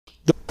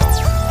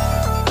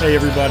Hey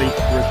everybody,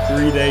 we're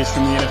 3 days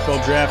from the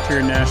NFL draft here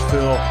in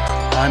Nashville.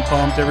 I'm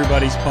pumped,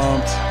 everybody's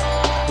pumped.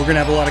 We're going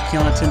to have a lot of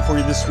content for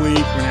you this week.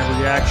 We're going to have a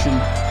reaction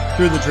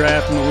through the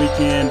draft and the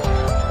weekend.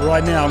 But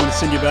right now, I'm going to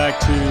send you back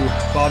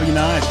to Bobby and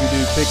I as we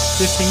do picks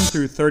 15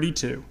 through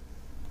 32.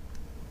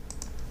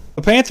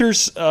 The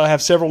Panthers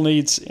have several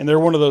needs, and they're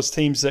one of those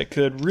teams that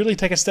could really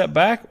take a step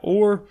back,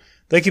 or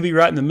they could be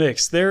right in the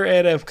mix. They're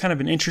at a kind of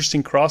an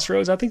interesting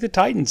crossroads. I think the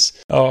Titans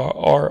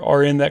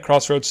are in that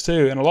crossroads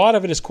too, and a lot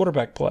of it is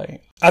quarterback play.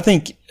 I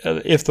think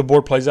if the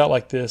board plays out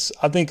like this,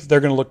 I think they're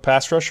going to look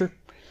pass rusher,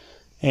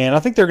 and I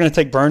think they're going to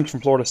take Burns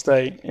from Florida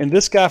State. And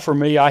this guy, for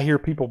me, I hear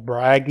people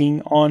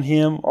bragging on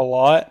him a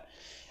lot,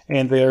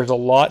 and there's a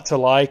lot to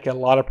like, a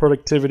lot of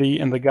productivity,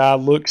 and the guy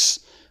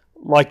looks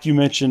like you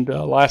mentioned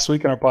last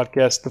week on our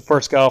podcast, the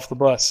first guy off the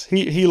bus.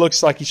 He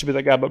looks like he should be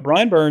that guy. But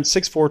Brian Burns,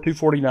 6'4",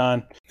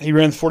 249, he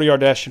ran the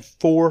 40-yard dash in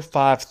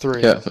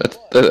 4.53. Yeah,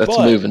 that's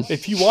moving.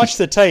 If you watch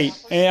the tape,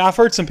 and I've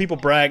heard some people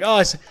brag,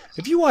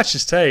 if you watch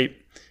this tape,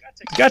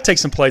 the guy takes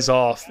some plays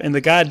off, and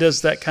the guy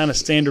does that kind of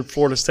standard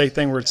Florida State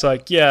thing where it's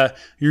like, yeah,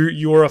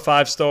 you're a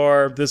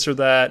 5-star, this or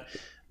that.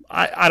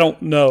 I don't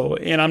know,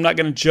 and I'm not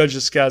going to judge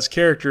this guy's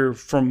character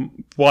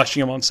from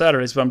watching him on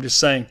Saturdays, but I'm just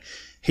saying –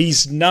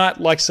 he's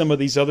not like some of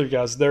these other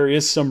guys. There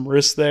is some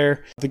risk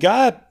there. The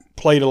guy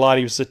played a lot.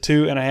 He was a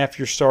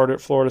 2.5-year starter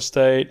at Florida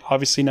State.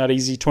 Obviously not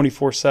easy,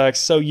 24 sacks.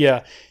 So,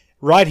 yeah,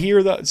 right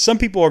here, some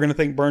people are going to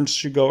think Burns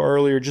should go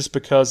earlier just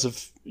because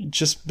of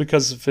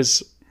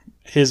his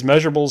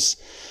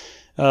measurables.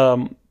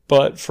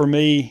 But for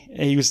me,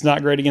 he was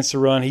not great against the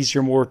run. He's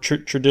your more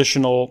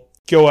traditional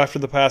go after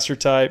the passer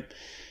type.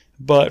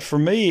 But for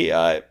me,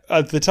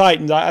 the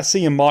Titans, I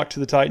see him mocked to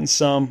the Titans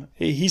some.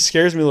 He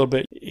scares me a little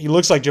bit. He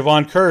looks like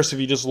Javon Curse if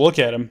you just look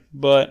at him.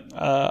 But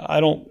I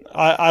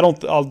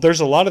don't. There's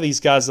a lot of these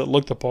guys that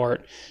look the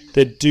part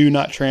that do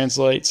not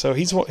translate. So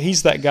he's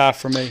that guy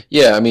for me.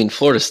 Yeah, I mean,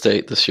 Florida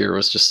State this year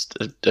was just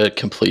a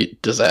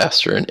complete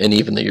disaster, and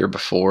even the year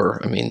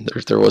before. I mean,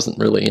 there wasn't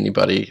really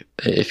anybody.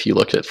 If you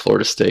look at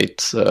Florida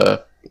State's.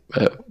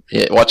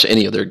 Watch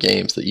any of their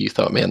games that you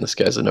thought, man, this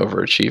guy's an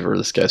overachiever.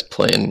 This guy's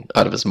playing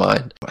out of his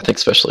mind. I think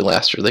especially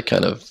last year, they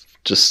kind of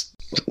just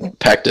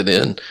packed it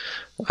in.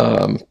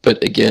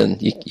 But again,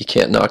 you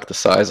can't knock the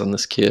size on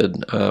this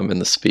kid and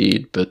the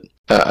speed. But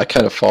I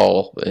kind of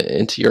fall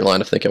into your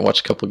line of thinking. I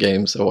watched a couple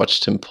games. I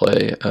watched him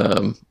play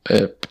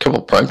a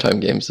couple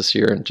primetime games this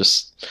year, and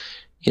just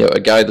a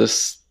guy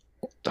this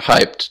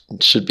hyped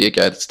should be a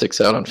guy that sticks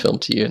out on film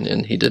to you,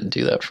 and he didn't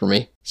do that for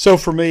me. So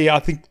for me, I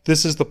think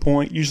this is the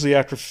point. Usually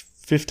after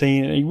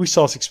 15, and we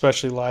saw this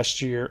especially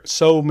last year,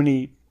 so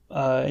many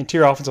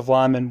interior offensive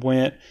linemen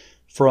went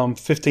from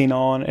 15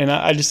 on, and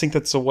I just think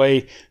that's the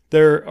way.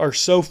 There are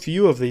so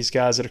few of these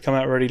guys that have come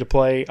out ready to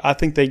play. I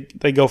think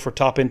they go for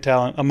top-end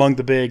talent among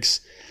the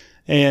bigs.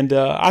 And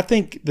I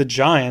think the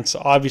Giants,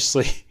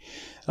 obviously,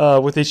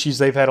 with issues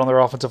they've had on their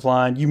offensive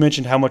line. You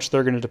mentioned how much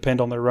they're going to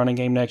depend on their running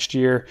game next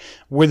year.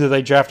 Whether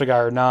they draft a guy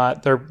or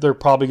not, they're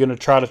probably going to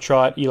try to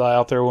trot Eli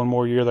out there one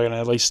more year. They're going to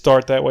at least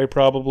start that way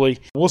probably.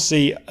 We'll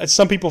see.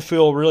 Some people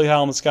feel really high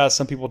on this guy.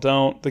 Some people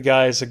don't. The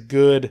guy is a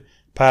good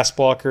pass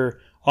blocker.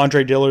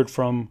 Andre Dillard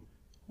from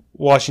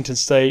Washington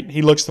State.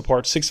 He looks the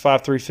part, 6'5",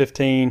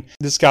 315.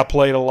 This guy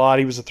played a lot.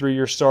 He was a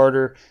 3-year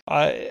starter.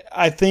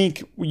 I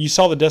think you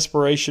saw the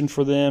desperation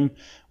for them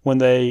when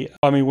they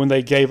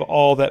gave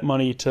all that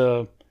money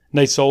to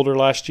Nate Solder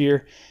last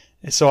year.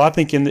 So I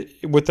think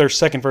with their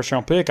second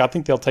first-round pick, I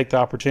think they'll take the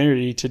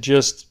opportunity to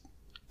just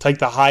take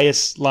the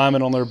highest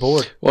lineman on their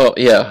board. Well,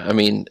 yeah, I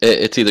mean,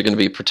 it's either going to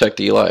be protect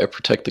Eli or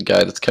protect the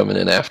guy that's coming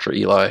in after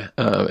Eli.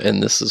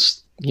 And this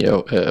is,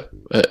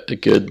 a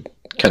good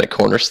kind of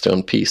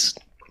cornerstone piece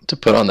to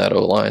put on that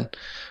O-line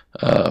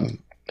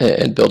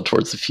and build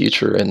towards the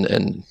future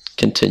and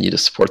continue to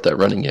support that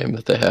running game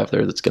that they have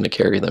there that's going to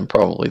carry them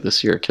probably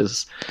this year,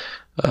 because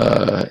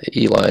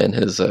Eli and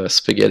his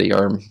spaghetti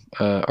arm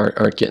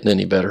aren't getting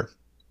any better.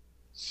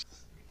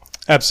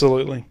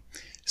 Absolutely.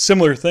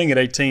 Similar thing at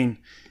 18.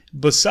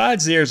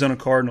 Besides the Arizona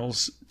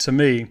Cardinals, to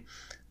me,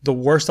 the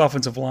worst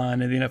offensive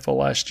line in the NFL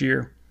last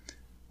year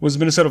was the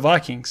Minnesota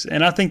Vikings.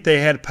 And I think they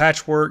had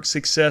patchwork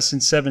success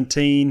in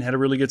 17, had a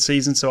really good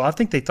season. So I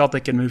think they thought they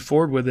could move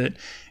forward with it.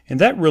 And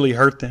that really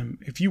hurt them.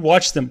 If you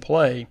watch them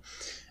play,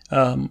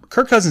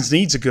 Kirk Cousins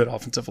needs a good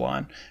offensive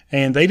line,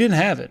 and they didn't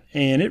have it.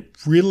 And it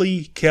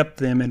really kept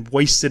them and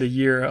wasted a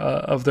year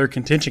of their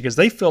contention because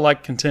they feel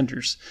like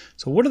contenders.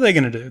 So what are they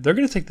going to do? They're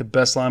going to take the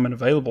best lineman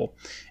available.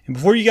 And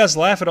before you guys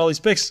laugh at all these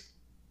picks,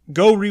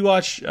 go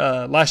rewatch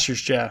last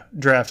year's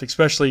draft,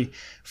 especially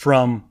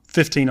from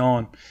 15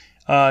 on.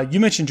 You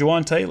mentioned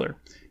Jawan Taylor.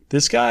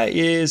 This guy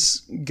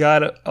is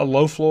got a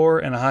low floor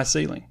and a high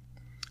ceiling.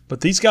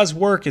 But these guys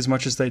work as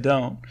much as they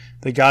don't.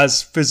 The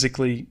guys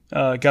physically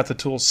got the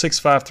tools,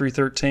 6'5",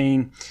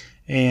 313,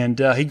 and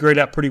he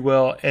graded out pretty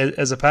well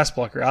as a pass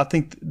blocker. I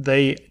think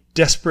they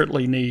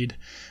desperately need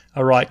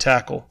a right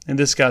tackle, and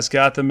this guy's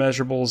got the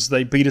measurables.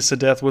 They beat us to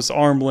death with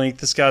arm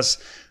length. This guy's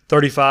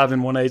 35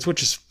 and 1/8,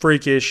 which is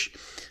freakish.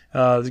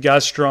 The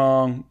guy's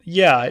strong.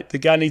 Yeah, the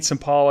guy needs some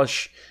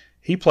polish.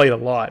 He played a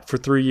lot for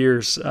 3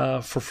 years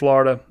for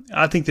Florida.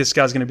 I think this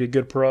guy's going to be a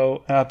good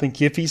pro. And I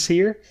think if he's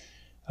here,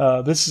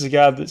 this is a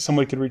guy that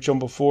somebody could reach on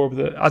before.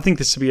 But I think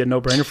this would be a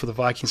no-brainer for the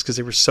Vikings because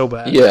they were so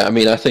bad. Yeah, I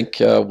mean, I think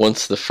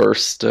once the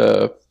first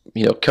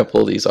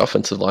couple of these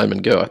offensive linemen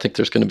go, I think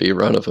there's going to be a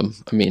run of them.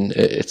 I mean,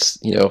 it's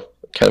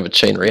kind of a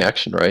chain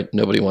reaction, right?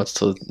 Nobody wants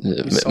to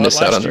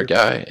miss out on their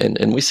guy,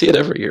 and we see it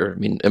every year. I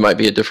mean, it might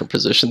be a different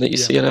position that you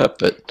see it at,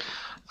 but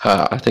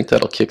I think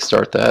that'll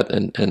kickstart that.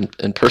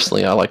 And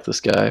personally, I like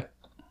this guy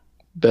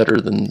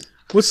better than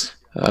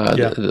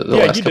the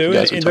last couple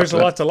guys we and there's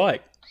about. A lot to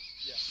like.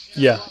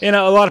 Yeah, and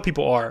a lot of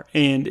people are,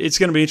 and it's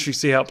going to be interesting to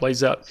see how it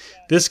plays out.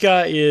 This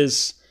guy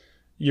is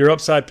your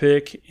upside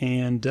pick,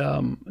 and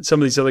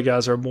some of these other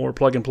guys are more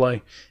plug and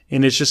play,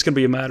 and it's just going to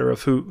be a matter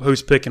of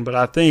who's picking. But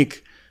I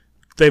think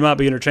they might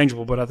be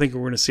interchangeable, but I think we're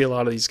going to see a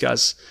lot of these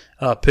guys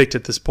picked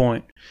at this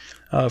point.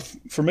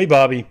 For me,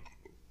 Bobby,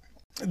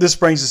 this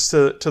brings us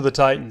to the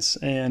Titans,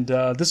 and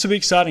this will be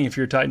exciting if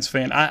you're a Titans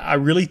fan. I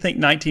really think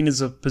 19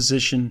 is a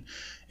position,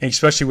 and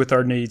especially with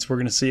our needs, we're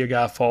going to see a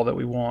guy fall that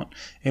we want.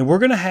 And we're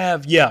going to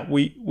have,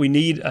 we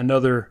need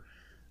another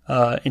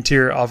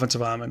interior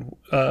offensive lineman.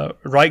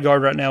 Right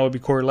guard right now would be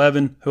Corey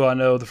Levin, who I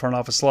know the front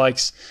office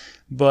likes,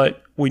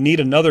 but we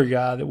need another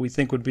guy that we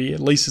think would be at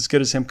least as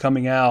good as him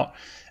coming out.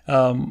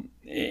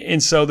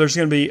 And so there's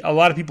going to be a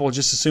lot of people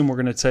just assume we're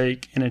going to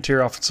take an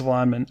interior offensive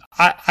lineman.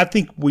 I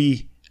think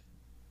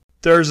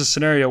there's a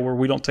scenario where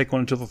we don't take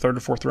one until the third or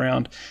fourth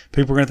round.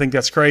 People are going to think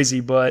that's crazy,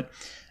 but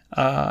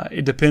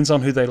it depends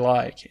on who they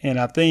like. And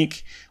I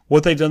think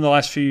what they've done the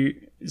last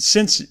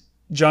since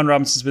Jon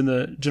Robinson's been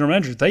the general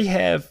manager, they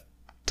have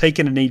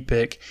taken a need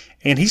pick,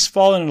 and he's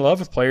fallen in love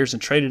with players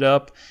and traded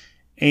up,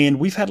 and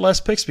we've had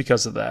less picks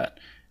because of that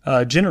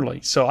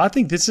generally. So I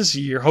think this is a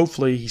year,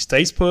 hopefully, he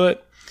stays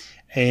put,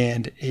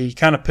 and he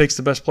kind of picks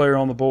the best player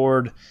on the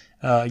board.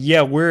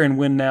 We're in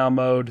win now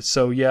mode.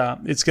 So,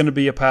 it's going to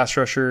be a pass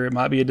rusher. It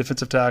might be a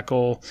defensive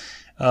tackle,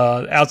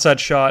 outside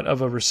shot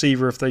of a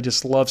receiver if they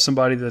just love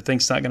somebody that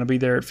thinks not going to be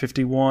there at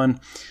 51.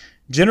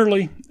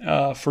 Generally,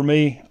 for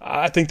me,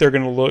 I think they're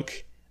going to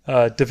look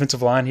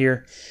defensive line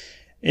here.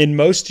 In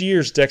most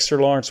years,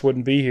 Dexter Lawrence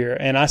wouldn't be here,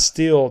 and I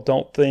still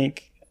don't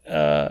think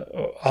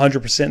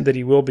 100% that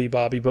he will be,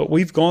 Bobby. But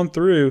we've gone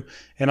through,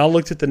 and I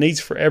looked at the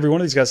needs for every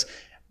one of these guys.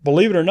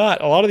 Believe it or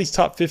not, a lot of these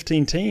top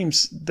 15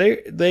 teams,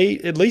 they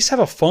at least have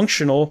a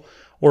functional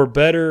or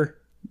better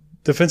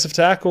defensive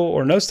tackle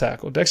or nose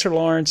tackle. Dexter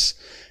Lawrence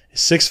is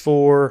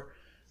 6'4",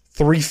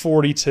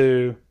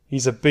 342.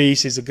 He's a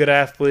beast. He's a good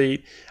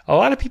athlete. A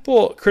lot of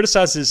people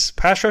criticize his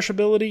pass rush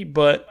ability,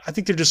 but I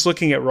think they're just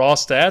looking at raw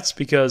stats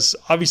because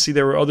obviously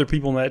there were other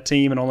people on that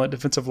team and on that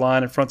defensive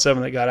line and front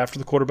seven that got after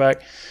the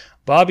quarterback.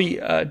 Bobby,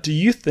 do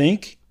you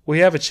think we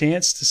have a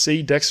chance to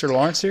see Dexter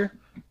Lawrence here?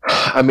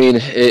 I mean,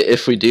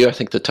 if we do, I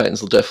think the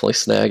Titans will definitely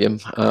snag him.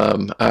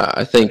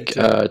 I think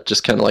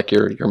just kind of like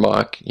your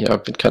mock,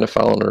 I've been kind of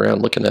following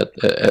around looking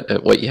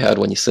at what you had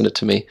when you sent it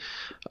to me.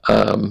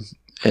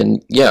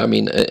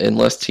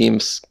 Unless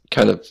teams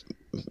kind of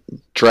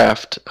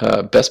draft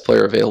best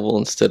player available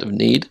instead of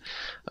need,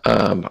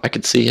 I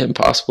could see him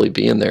possibly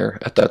being there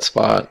at that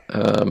spot.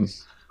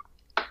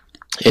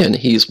 And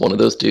he's one of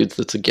those dudes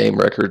that's a game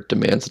record,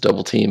 demands a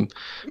double team,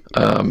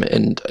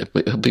 and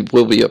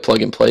will be a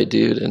plug-and-play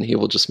dude, and he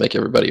will just make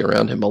everybody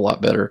around him a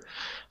lot better.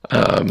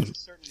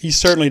 He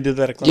certainly did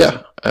that at Clemson.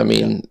 Yeah, I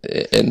mean,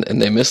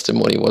 and they missed him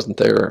when he wasn't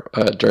there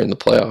during the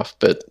playoff,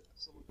 but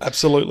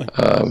absolutely.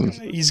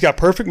 He's got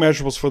perfect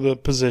measurables for the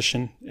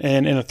position,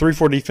 and in a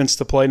 3-4 defense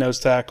to play nose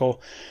tackle.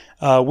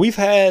 We've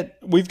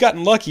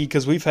gotten lucky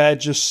because we've had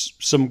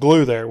just some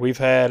glue there. We've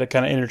had a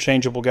kind of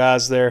interchangeable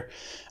guys there.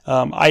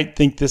 I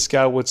think this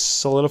guy would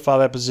solidify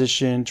that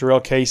position.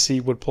 Jarrell Casey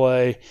would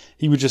play.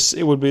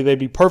 They'd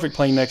be perfect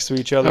playing next to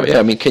each other. Oh yeah,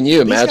 I mean, can you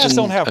imagine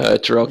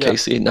Jarrell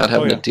Casey not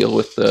having to deal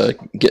with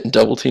getting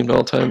double teamed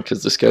all the time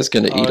because this guy's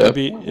going to eat up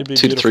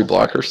 2 to 3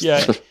 blockers?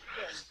 Yeah.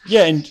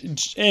 Yeah,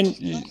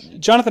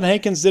 and Jonathan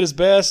Hankins did his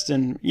best,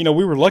 and we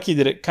were lucky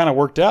that it kind of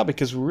worked out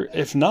because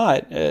if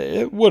not,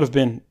 it would have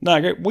been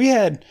not great. We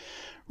had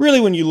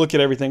really, when you look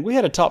at everything, we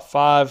had a top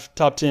 5,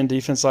 top 10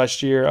 defense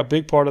last year. A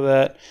big part of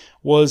that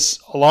was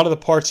a lot of the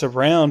parts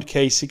around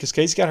Casey because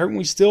Casey got hurt, and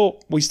we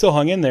still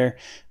hung in there.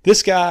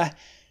 This guy,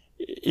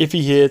 if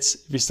he hits,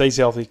 if he stays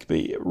healthy, could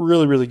be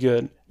really, really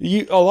good.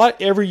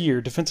 Every year,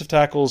 defensive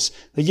tackles,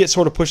 they get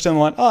sort of pushed down the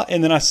line.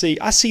 And then I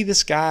see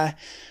this guy.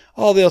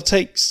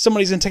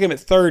 Somebody's going to take him at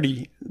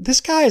 30. This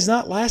guy is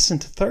not lasting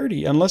to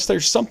 30 unless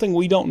there's something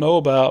we don't know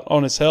about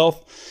on his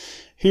health.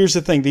 Here's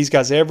the thing. These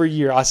guys every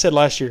year, I said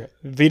last year,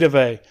 Vita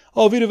Vea.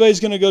 Vita Vea is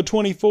going to go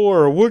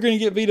 24 or we're going to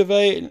get Vita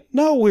Vea.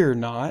 No, we're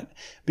not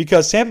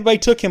because Tampa Bay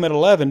took him at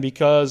 11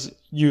 because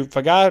if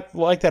a guy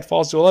like that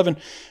falls to 11,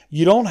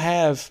 you don't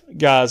have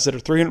guys that are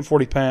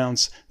 340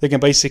 pounds that can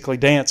basically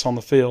dance on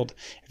the field.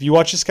 If you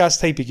watch this guy's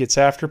tape, he gets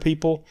after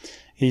people.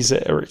 He's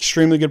an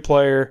extremely good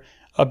player.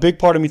 A big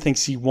part of me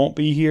thinks he won't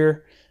be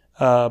here,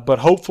 but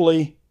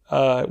hopefully,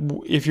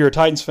 if you're a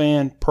Titans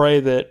fan,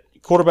 pray that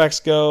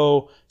quarterbacks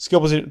go,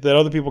 skill position that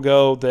other people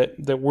go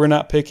that we're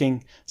not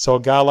picking. So a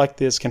guy like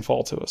this can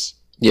fall to us.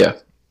 Yeah.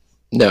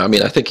 No, I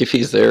mean, I think if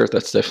he's there,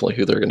 that's definitely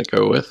who they're going to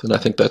go with, and I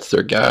think that's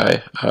their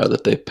guy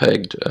that they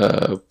pegged,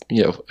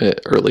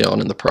 early on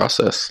in the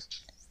process.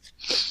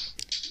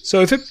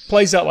 So if it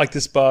plays out like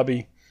this,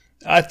 Bobby,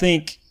 I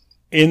think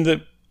in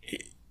the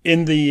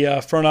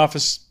front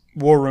office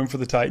war room for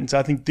the Titans,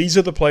 I think these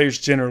are the players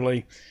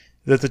generally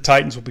that the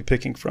Titans will be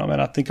picking from,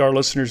 and I think our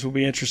listeners will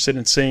be interested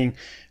in seeing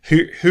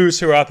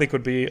who I think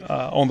would be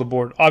on the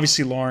board.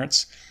 Obviously,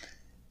 Lawrence,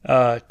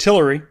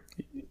 Tillery.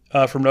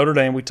 From Notre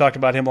Dame, we talked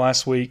about him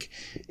last week.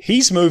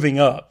 He's moving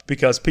up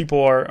because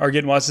people are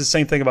getting wise. It's the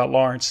same thing about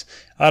Lawrence.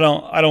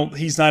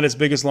 He's not as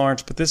big as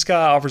Lawrence, but this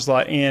guy offers a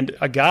lot. And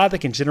a guy that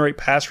can generate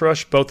pass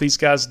rush, both these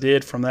guys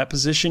did from that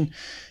position.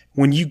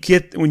 When you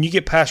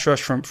get pass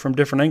rush from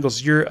different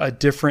angles, you're a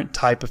different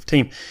type of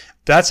team.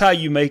 That's how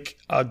you make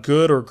a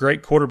good or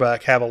great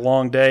quarterback have a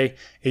long day,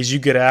 is you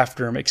get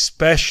after him,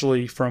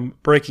 especially from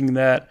breaking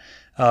that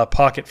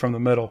pocket from the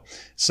middle.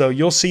 So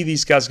you'll see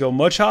these guys go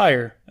much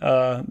higher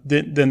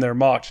than they're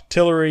mocked.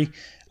 Tillery,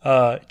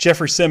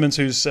 Jeffrey Simmons,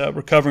 who's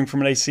recovering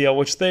from an ACL,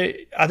 which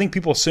I think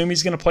people assume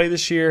he's going to play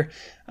this year.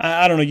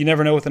 I don't know. You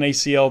never know with an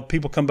ACL.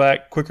 People come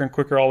back quicker and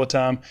quicker all the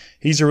time.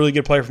 He's a really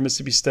good player for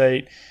Mississippi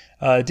State.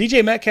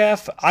 DJ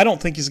Metcalf, I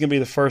don't think he's going to be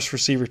the first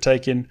receiver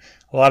taken.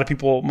 A lot of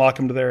people mock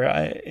him to there,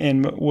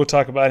 and we'll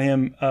talk about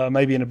him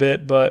maybe in a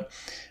bit. But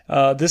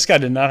this guy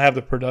did not have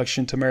the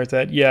production to merit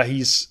that. Yeah,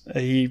 he's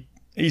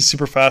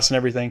super fast and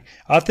everything.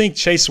 I think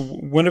Chase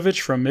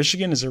Winovich from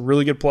Michigan is a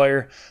really good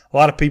player. A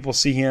lot of people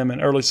see him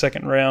in early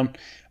second round.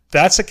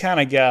 That's the kind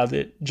of guy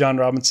that Jon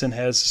Robinson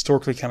has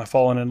historically kind of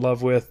fallen in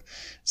love with.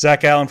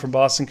 Zach Allen from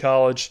Boston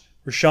College.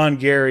 Rashawn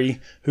Gary,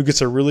 who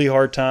gets a really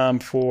hard time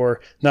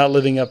for not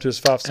living up to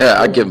his 5-star.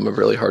 Yeah, I give him a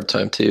really hard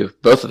time too.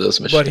 Both of those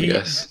Michigan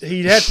guys.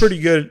 He had pretty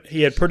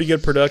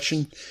good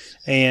production,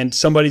 and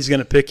somebody's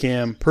going to pick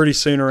him pretty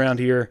soon around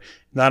here.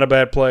 Not a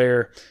bad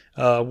player.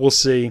 We'll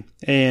see.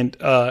 And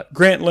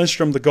Grant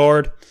Lindstrom, the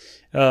guard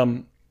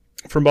from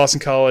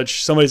Boston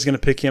College, somebody's going to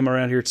pick him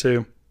around here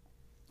too.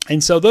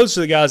 And so those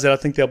are the guys that I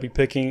think they'll be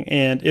picking.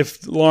 And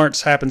if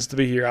Lawrence happens to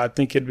be here, I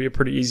think it'd be a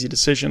pretty easy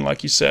decision,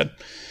 like you said.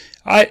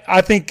 I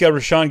think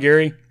Rashawn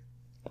Gary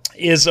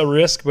is a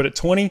risk, but at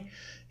 20,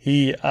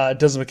 he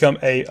doesn't become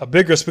a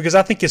big risk because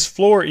I think his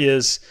floor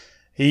is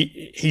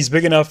he's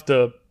big enough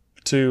to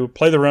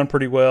play the run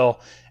pretty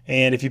well.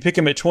 And if you pick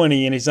him at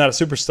 20 and he's not a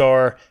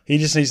superstar, he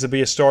just needs to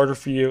be a starter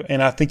for you.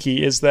 And I think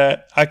he is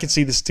that. I could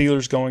see the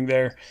Steelers going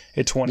there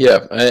at 20.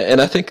 Yeah, and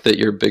I think that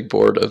your big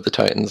board of the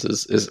Titans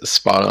is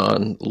spot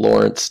on.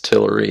 Lawrence,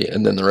 Tillery,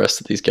 and then the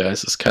rest of these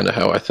guys is kind of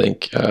how I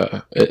think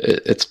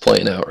it's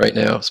playing out right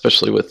now,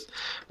 especially with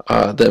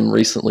them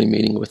recently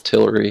meeting with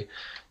Tillery.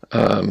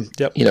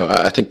 Yep.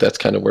 I think that's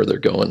kind of where they're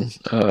going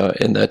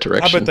in that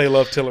direction. I bet they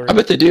love Tillery. I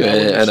bet they do,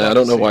 and I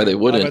don't know why they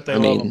wouldn't. I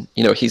mean,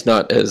 he's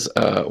not as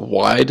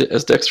wide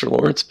as Dexter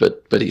Lawrence,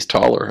 but he's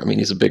taller. I mean,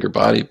 he's a bigger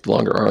body,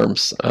 longer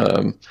arms.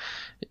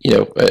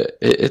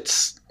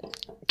 It's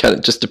kind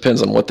of just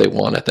depends on what they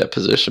want at that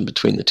position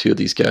between the two of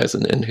these guys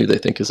and who they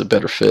think is a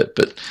better fit.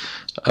 But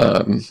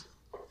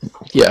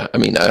yeah, I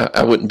mean,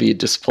 I wouldn't be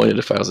disappointed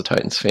if I was a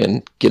Titans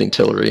fan getting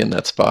Tillery in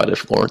that spot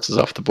if Lawrence is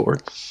off the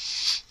board.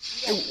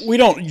 We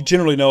don't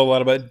generally know a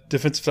lot about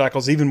defensive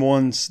tackles, even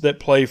ones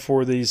that play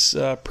for these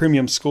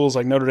premium schools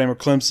like Notre Dame or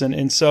Clemson.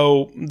 And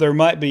so there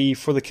might be,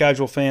 for the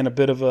casual fan, a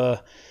bit of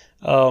a,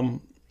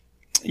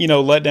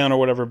 letdown or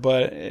whatever.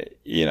 But,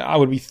 I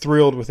would be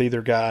thrilled with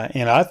either guy.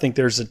 And I think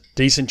there's a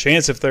decent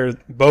chance if they're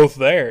both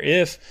there,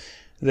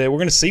 that we're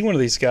going to see one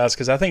of these guys,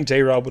 because I think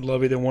J-Rob would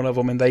love either one of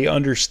them, and they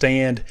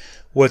understand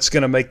what's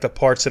going to make the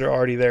parts that are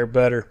already there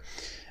better.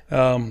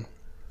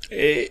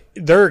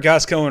 There are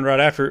guys coming right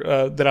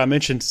after that I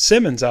mentioned.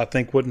 Simmons, I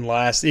think, wouldn't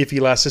last if he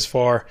lasts this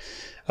far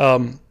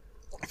from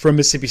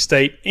Mississippi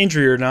State,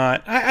 injury or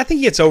not. I think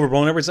he gets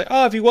overblown. Everybody's like,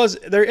 if he was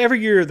there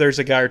every year, there's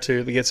a guy or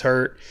two that gets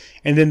hurt,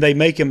 and then they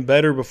make him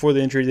better before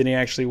the injury than he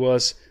actually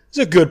was.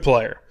 He's a good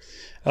player.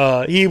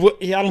 I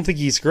don't think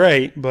he's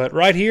great, but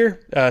right here,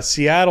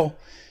 Seattle,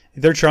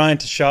 they're trying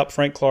to shop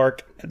Frank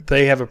Clark.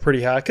 They have a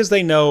pretty high because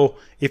they know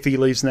if he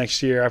leaves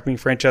next year,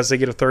 franchise, they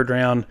get a third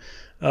round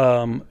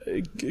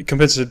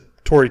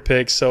compensatory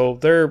pick, so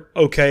they're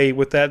okay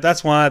with that.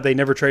 That's why they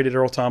never traded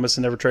Earl Thomas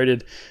and never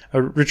traded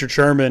Richard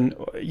Sherman,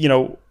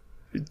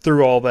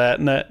 through all that,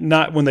 and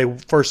not when they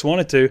first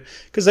wanted to,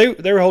 because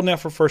they were holding out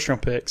for first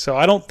round pick. So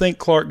I don't think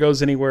Clark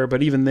goes anywhere,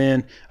 but even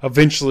then,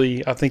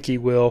 eventually, I think he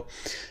will,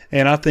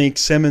 and I think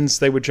Simmons,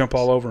 they would jump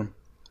all over him.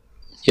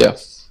 Yeah.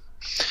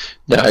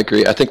 No, I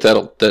agree. I think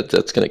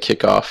that's going to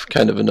kick off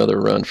kind of another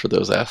run for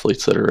those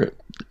athletes that are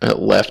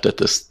left at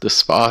this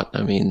spot.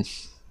 I mean,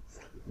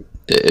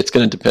 it's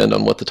going to depend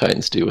on what the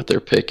Titans do with their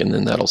pick, and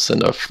then that'll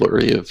send a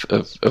flurry of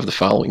the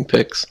following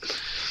picks.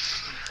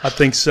 I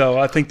think so.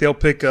 I think they'll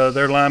pick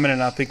their linemen,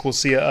 and I think we'll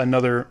see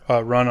another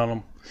run on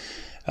them,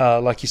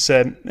 like you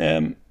said.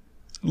 I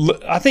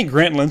think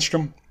Grant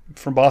Lindstrom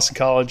from Boston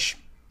College,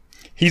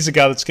 he's a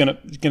guy that's going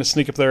to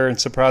sneak up there and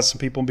surprise some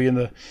people and be in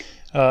the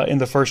in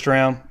the first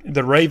round.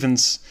 The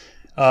Ravens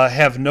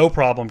have no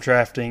problem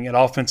drafting an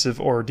offensive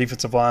or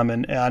defensive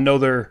lineman. And I know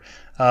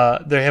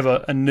they have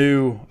a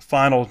new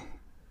final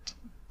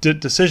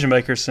decision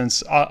maker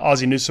since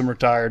Ozzie Newsome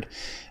retired.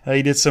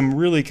 He did some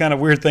really kind of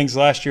weird things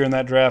last year in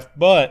that draft,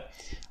 but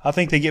I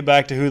think they get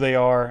back to who they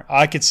are.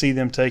 I could see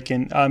them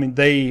taking. I mean,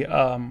 they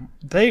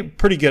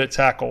pretty good at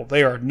tackle.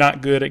 They are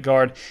not good at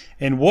guard.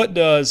 And what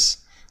does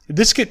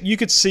this could you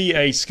could see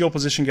a skill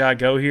position guy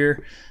go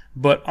here,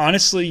 but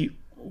honestly,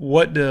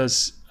 what do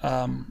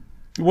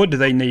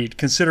they need?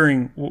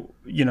 Considering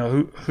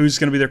who's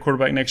going to be their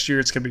quarterback next year,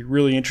 it's going to be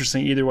really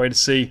interesting either way to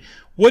see.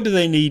 What do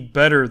they need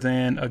better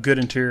than a good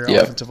interior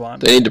offensive line?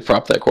 They need to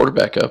prop that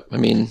quarterback up. I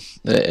mean,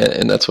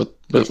 and that's what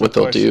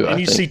they'll do. And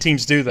you see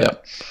teams do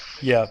that.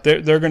 Yeah,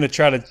 they're going to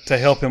try to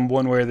help him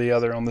one way or the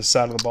other on this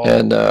side of the ball.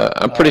 And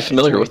I'm pretty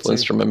familiar with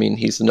Lindstrom. I mean,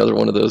 he's another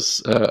one of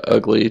those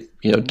ugly,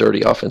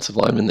 dirty offensive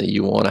linemen that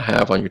you want to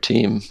have on your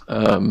team.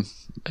 And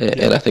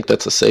I think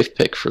that's a safe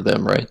pick for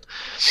them, right?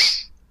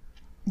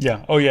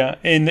 Yeah. Oh, yeah.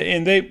 And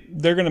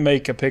they're going to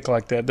make a pick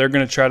like that. They're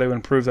going to try to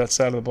improve that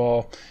side of the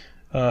ball.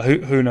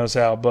 Who knows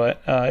how?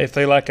 But if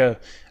they like a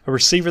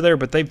receiver there,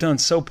 but they've done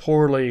so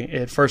poorly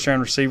at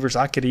first-round receivers,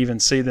 I could even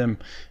see them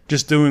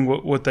just doing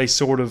what they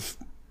sort of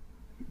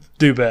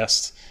do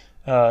best.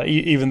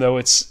 Even though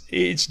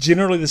it's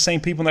generally the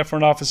same people in that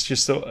front office,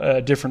 just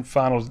a different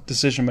final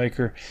decision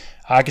maker.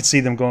 I could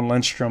see them going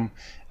Lindstrom.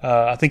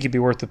 I think he'd be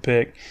worth the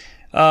pick.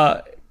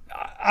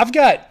 I've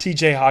got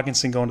T.J.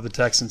 Hawkinson going to the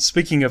Texans.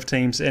 Speaking of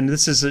teams, and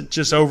this is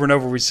just over and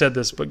over we said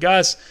this, but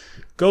guys,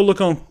 go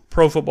look on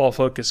Pro Football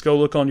Focus. Go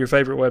look on your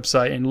favorite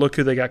website and look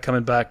who they got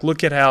coming back.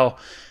 Look at how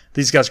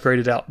these guys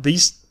graded out.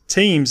 These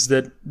teams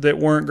that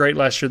weren't great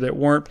last year, that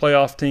weren't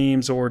playoff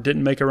teams or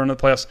didn't make a run of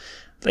the playoffs,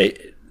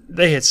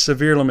 they had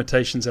severe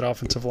limitations at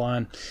offensive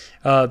line.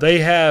 They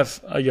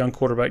have a young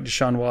quarterback,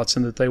 Deshaun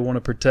Watson, that they want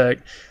to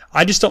protect.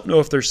 I just don't know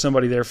if there's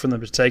somebody there for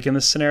them to take in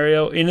this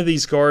scenario. Any of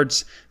these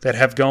guards that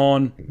have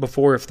gone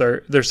before, if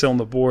they're still on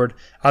the board,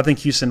 I think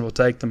Houston will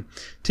take them.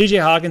 T.J.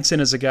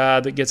 Hawkinson is a guy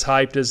that gets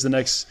hyped as the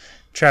next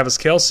Travis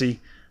Kelce,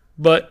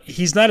 but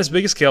he's not as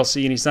big as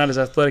Kelce, and he's not as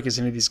athletic as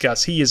any of these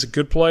guys. He is a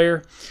good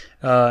player,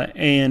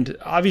 and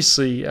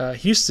obviously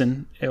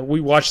Houston, we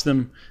watch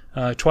them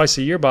twice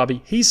a year,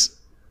 Bobby.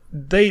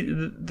 They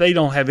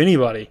don't have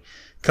anybody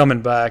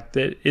coming back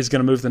that is going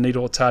to move the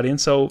needle at tight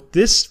end. So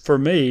this, for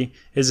me,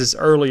 is as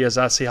early as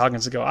I see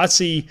Hawkinson go. I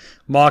see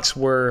mocks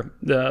where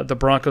the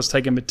Broncos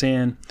take him at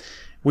 10.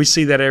 We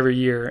see that every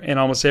year, and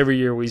almost every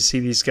year we see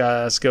these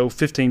guys go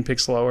 15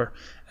 picks lower.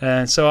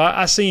 And so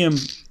I see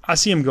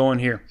him going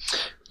here.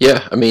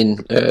 Yeah, I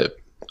mean,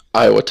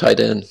 Iowa tight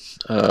end.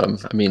 I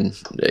mean,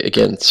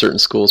 again, certain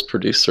schools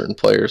produce certain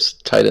players.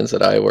 Tight ends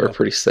at Iowa are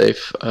pretty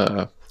safe.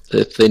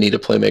 If they need a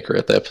playmaker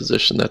at that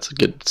position, that's a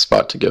good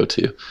spot to go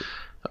to.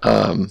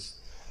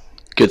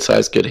 Good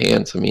size, good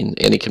hands. I mean,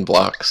 and he can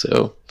block.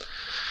 So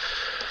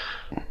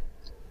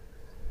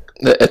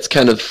that's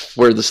kind of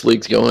where this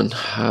league's going.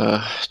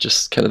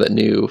 Just kind of that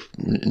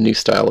new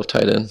style of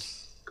tight end.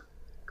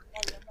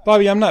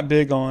 Bobby, I'm not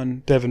big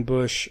on Devin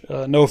Bush.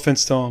 No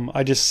offense to him.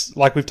 I just,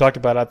 like we've talked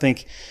about, I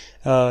think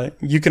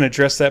you can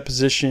address that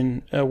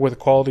position with a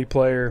quality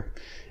player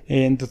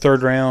in the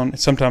third round,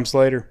 sometimes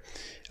later.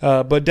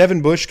 But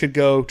Devin Bush could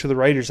go to the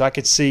Raiders. I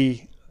could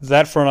see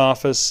that front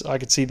office. I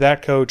could see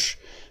that coach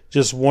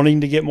just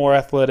wanting to get more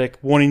athletic,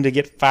 wanting to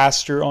get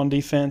faster on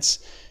defense.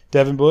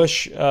 Devin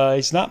Bush,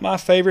 he's not my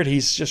favorite.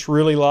 He's just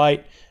really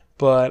light.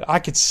 But I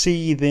could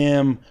see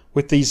them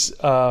with these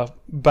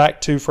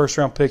back to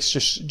first-round picks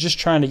just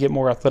trying to get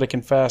more athletic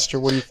and faster.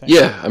 What do you think?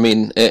 Yeah, I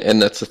mean,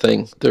 and that's the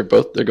thing. They're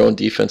going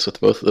defense with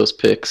both of those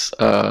picks.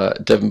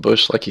 Devin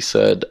Bush, like you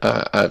said,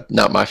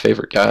 not my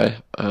favorite guy.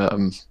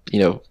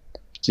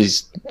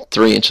 He's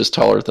 3 inches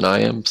taller than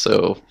I am,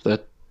 so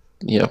that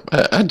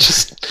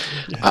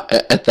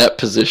at that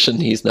position,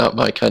 he's not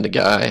my kind of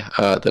guy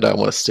that I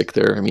want to stick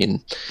there. I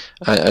mean,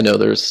 I know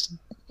there's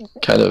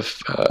kind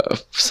of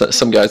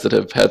some guys that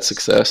have had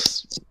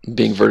success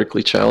being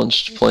vertically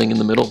challenged playing in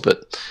the middle,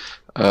 but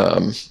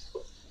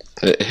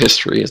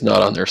history is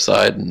not on their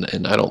side,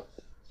 and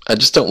I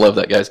just don't love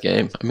that guy's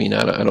game. I mean,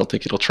 I don't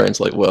think it'll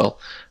translate well,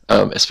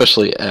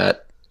 especially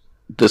at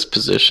this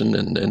position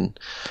and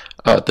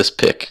this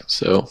pick.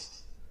 So,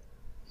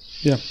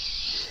 yeah.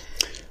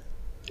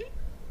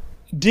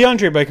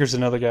 DeAndre Baker's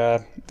another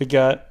guy that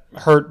got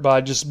hurt by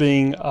just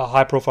being a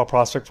high-profile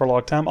prospect for a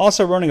long time.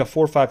 Also running a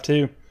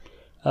 4.52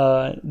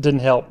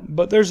 didn't help.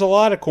 But there's a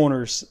lot of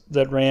corners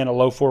that ran a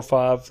low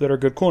 4.5 that are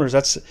good corners.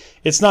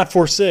 It's not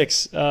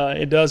 4.6.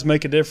 It does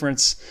make a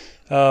difference.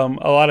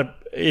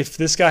 If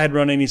this guy had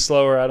run any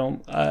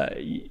slower,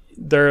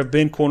 there have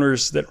been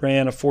corners that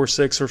ran a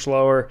 4.6 or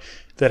slower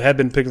that had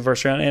been picked in the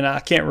first round, and I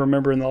can't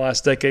remember in the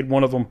last decade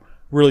one of them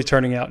really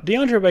turning out.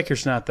 DeAndre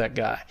Baker's not that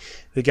guy.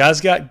 The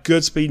guy's got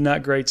good speed,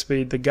 not great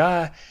speed. The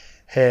guy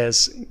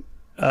has,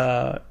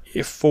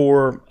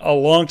 for a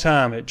long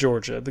time at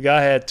Georgia, the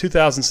guy had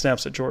 2,000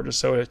 snaps at Georgia,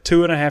 so a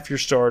 2.5-year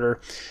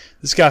starter.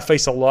 This guy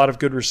faced a lot of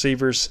good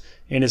receivers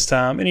in his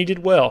time, and he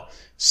did well.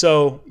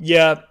 So,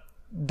 yeah,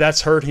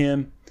 that's hurt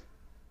him.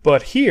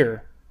 But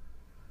here,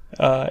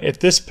 at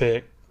this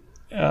pick,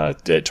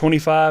 at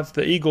 25,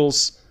 the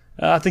Eagles,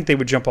 I think they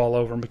would jump all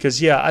over him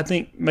because, I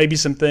think maybe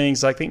some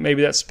things, I think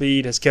maybe that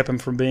speed has kept him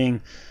from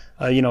being,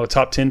 a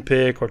top 10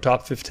 pick or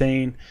top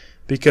 15.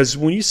 Because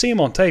when you see him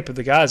on tape, if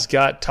the guy's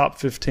got top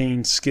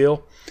 15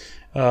 skill,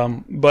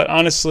 but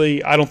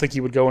honestly, I don't think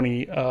he would go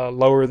any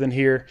lower than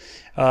here.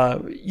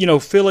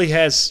 Philly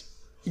has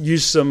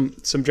used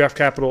some draft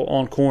capital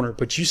on corner,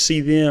 but you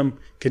see them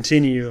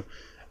continue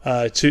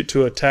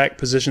to attack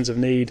positions of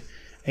need.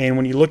 And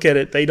when you look at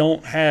it, they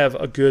don't have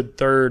a good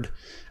third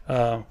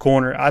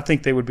corner. I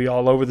think they would be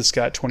all over this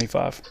guy at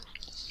 25.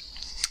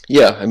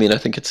 Yeah, I mean, I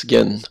think it's,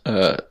 again,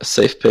 a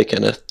safe pick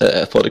and an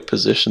athletic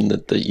position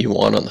that you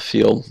want on the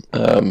field.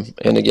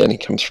 And, again, he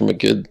comes from a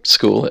good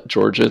school at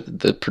Georgia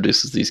that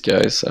produces these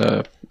guys,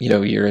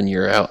 year in,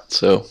 year out.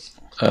 So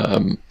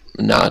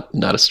not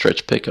a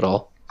stretch pick at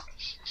all.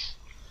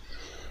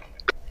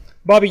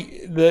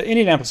 Bobby, the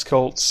Indianapolis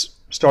Colts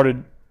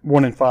started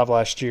 1-5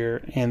 last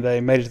year, and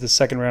they made it to the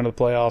second round of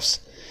the playoffs.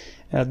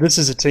 This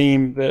is a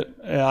team that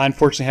I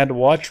unfortunately had to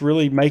watch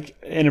really make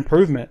an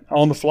improvement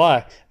on the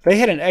fly. They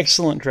had an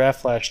excellent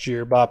draft last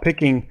year by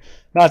picking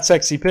not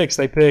sexy picks.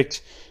 They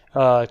picked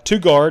 2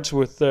 guards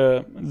with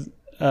 2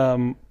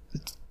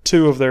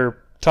 of their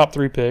top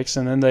 3 picks,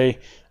 and then they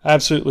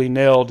absolutely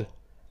nailed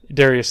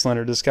Darius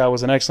Leonard. This guy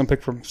was an excellent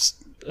pick from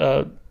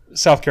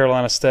South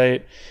Carolina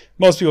State.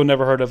 Most people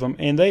never heard of him,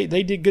 and they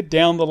did good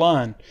down the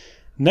line.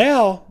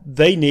 Now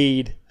they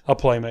need a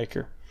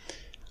playmaker.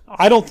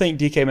 I don't think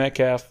DK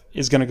Metcalf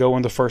is going to go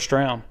in the first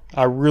round.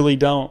 I really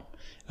don't.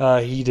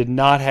 He did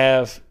not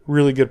have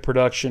really good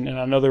production, and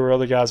I know there were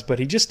other guys, but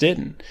he just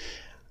didn't.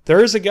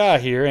 There is a guy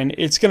here, and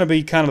it's going to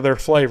be kind of their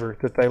flavor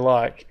that they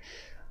like.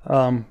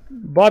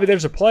 Bobby,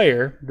 there's a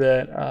player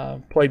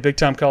that played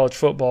big-time college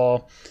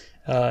football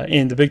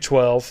in the Big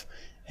 12,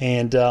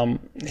 and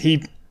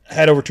he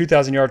had over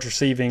 2,000 yards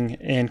receiving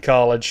in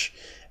college,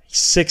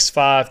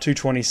 6'5",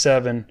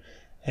 227,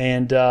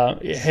 and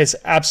has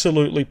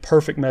absolutely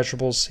perfect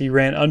measurables. He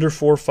ran under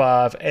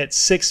 4.5 at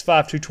 6'5",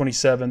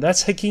 227.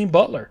 That's Hakeem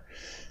Butler.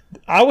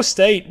 Iowa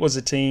State was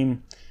a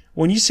team,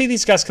 when you see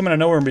these guys come out of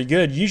nowhere and be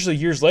good, usually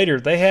years later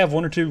they have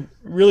 1 or 2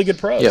 really good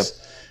pros.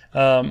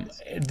 Yep.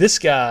 This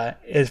guy,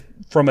 is,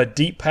 from a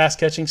deep pass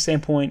catching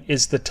standpoint,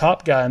 is the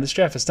top guy in this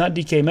draft. It's not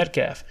DK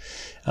Metcalf.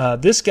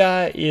 This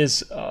guy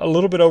is a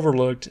little bit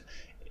overlooked.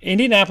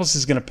 Indianapolis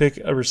is going to pick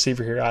a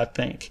receiver here, I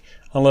think,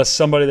 unless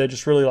somebody they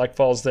just really like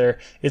falls there.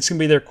 It's going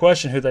to be their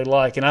question who they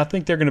like, and I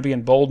think they're going to be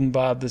emboldened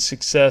by the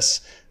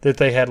success that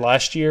they had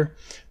last year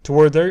to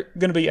where they're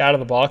going to be out of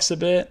the box a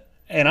bit,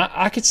 and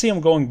I could see them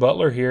going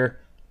Butler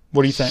here.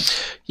 What do you think?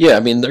 Yeah, I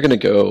mean, they're going to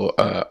go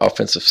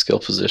offensive skill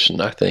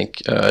position, I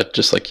think,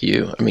 just like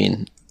you. I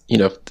mean,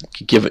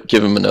 give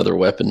them another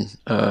weapon.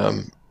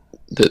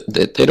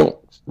 That they don't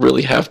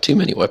really have too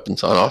many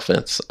weapons on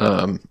offense.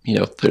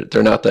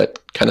 They're not that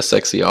kind of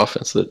sexy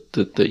offense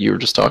that you were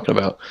just talking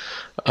about.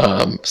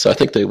 So I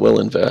think they will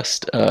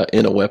invest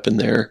in a weapon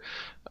there,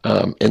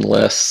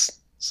 unless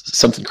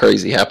something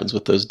crazy happens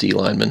with those D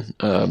linemen,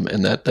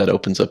 and that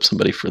opens up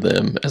somebody for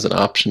them as an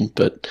option.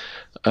 But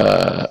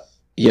I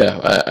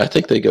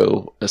think they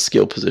go a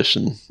skill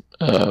position.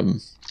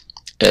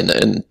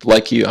 And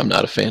like you, I'm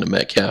not a fan of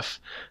Metcalf,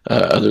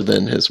 other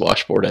than his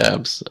washboard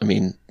abs. I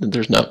mean,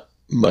 there's not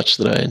much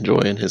that I enjoy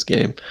in his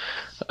game.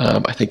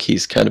 I think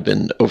he's kind of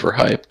been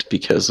overhyped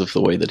because of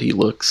the way that he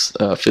looks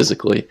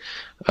physically.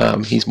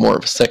 He's more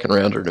of a second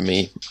rounder to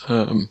me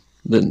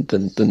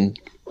than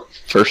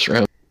first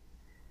round.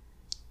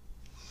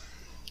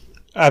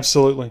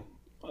 Absolutely.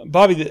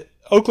 Bobby, the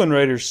Oakland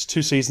Raiders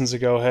 2 seasons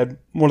ago had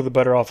one of the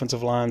better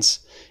offensive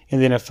lines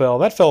in the NFL.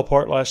 That fell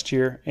apart last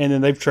year, and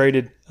then they've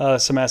traded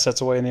some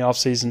assets away in the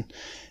offseason.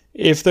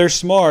 If they're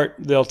smart,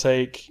 they'll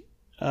take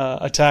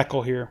a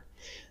tackle here.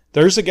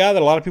 There's a guy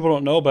that a lot of people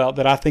don't know about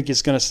that I think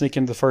is going to sneak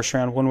into the first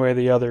round one way or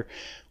the other.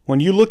 When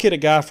you look at a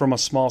guy from a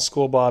small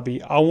school, Bobby,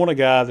 I want a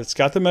guy that's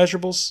got the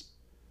measurables,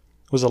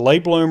 was a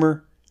late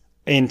bloomer,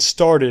 and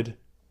started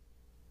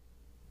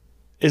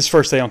his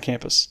first day on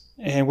campus.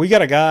 And we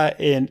got a guy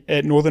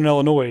at Northern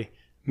Illinois,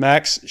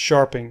 Max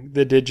Sharping,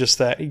 that did just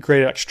that. He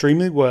graded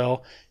extremely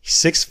well. He's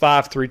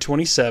 6'5",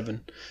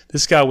 327.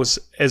 This guy was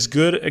as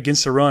good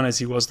against the run as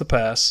he was the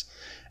pass.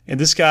 And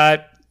this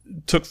guy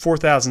took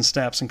 4,000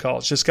 snaps in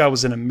college. This guy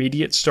was an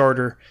immediate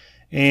starter,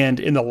 and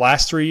in the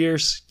last 3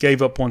 years,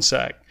 gave up 1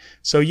 sack.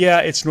 So, yeah,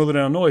 it's Northern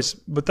Illinois,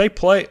 but they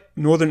play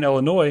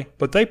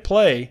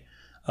 3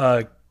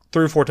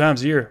 or 4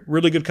 times a year.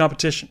 Really good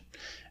competition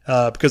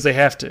because they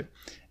have to.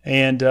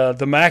 And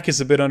the MAC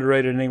is a bit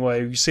underrated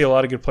anyway. You see a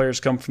lot of good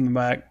players come from the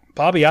MAC.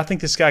 Bobby, I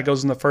think this guy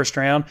goes in the first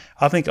round.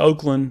 I think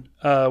Oakland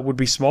would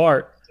be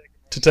smart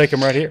to take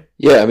him right here.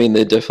 Yeah, I mean,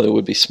 they definitely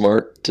would be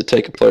smart to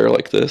take a player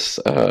like this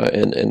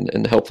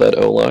and help that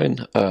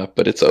O-line.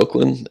 But it's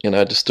Oakland, and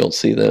I just don't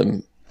see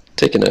them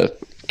taking a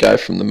guy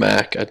from the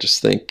MAC. I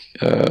just think,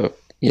 they're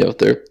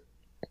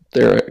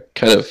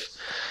kind of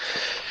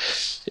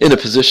in a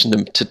position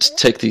to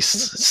take these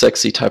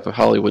sexy type of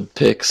Hollywood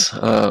picks,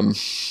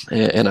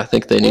 and I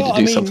think they need to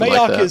do something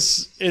Mayock like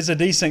that. is a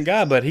decent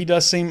guy, but he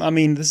does seem. I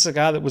mean, this is a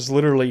guy that was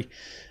literally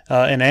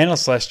an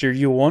analyst last year.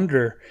 You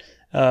wonder,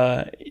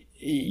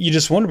 you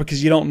just wonder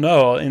because you don't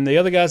know. And the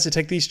other guys that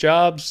take these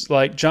jobs,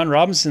 like Jon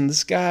Robinson,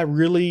 this guy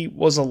really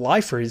was a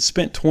lifer. He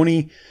spent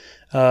 20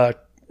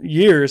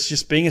 years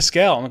just being a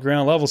scout on the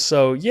ground level.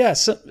 So yeah,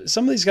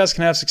 some of these guys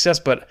can have success,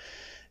 but.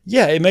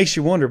 Yeah, it makes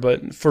you wonder,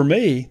 but for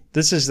me,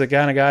 this is the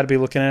kind of guy to be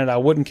looking at. I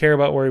wouldn't care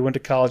about where he went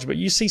to college, but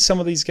you see some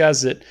of these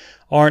guys that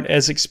aren't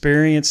as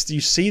experienced, you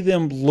see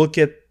them look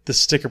at the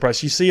sticker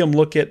price. You see them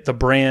look at the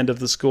brand of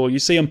the school. You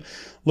see them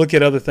look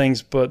at other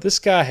things, but this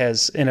guy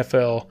has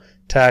NFL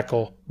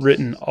tackle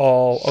written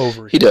all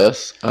over. He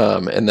does,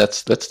 and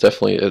that's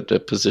definitely a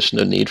position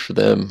of need for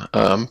them.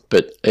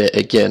 But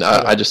again,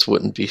 I just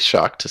wouldn't be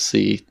shocked to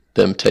see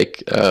them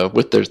take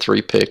with their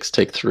 3 picks,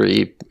 take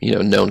 3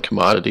 known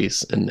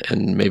commodities,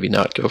 and maybe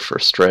not go for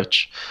a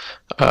stretch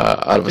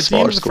out of a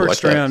smaller school like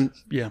that.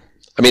 Yeah,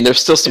 I mean,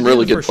 there's still some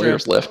really good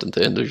players left at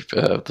the end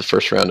of the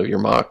first round of your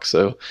mock.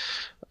 So,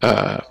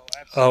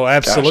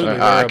 absolutely, gosh,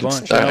 there are a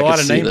bunch. A lot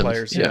of name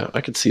players. Yeah,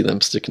 I could see them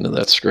sticking to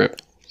that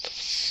script.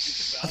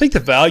 I think the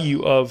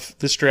value of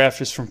this draft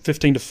is from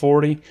 15 to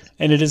 40,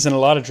 and it is in a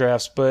lot of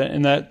drafts.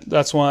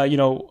 That's why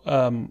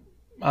I'm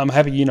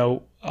happy.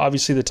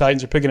 Obviously, the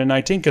Titans are picking at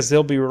 19 because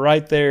they'll be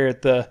right there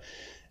at the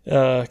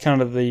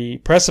kind of the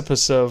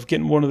precipice of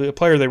getting one of the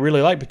player they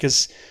really like.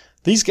 Because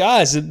these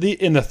guys in the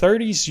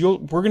 30s,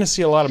 we're going to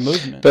see a lot of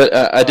movement. But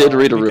I did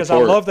read a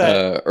report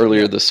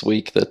earlier this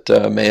week that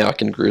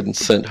Mayock and Gruden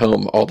sent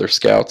home all their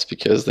scouts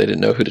because they didn't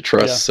know who to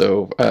trust. Yeah.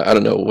 So I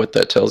don't know what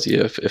that tells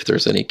you, if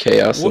there's any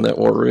chaos in that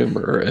war room,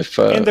 or if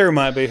and there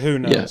might be, who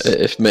knows? Yeah,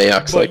 if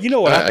Mayock's but you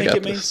know what I think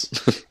it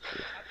means.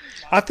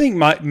 I think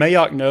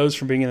Mayock knows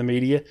from being in the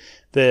media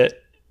that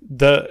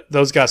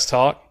those guys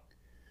talk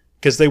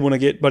because they want to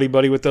get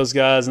buddy with those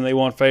guys, and they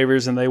want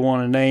favors, and they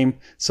want a name.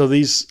 So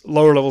these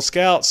lower level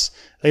scouts,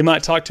 they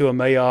might talk to a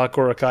Mayock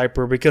or a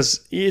Kuiper,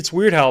 because it's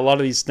weird how a lot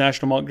of these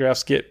national mock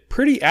drafts get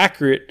pretty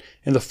accurate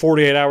in the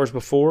 48 hours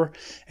before,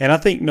 and I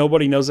think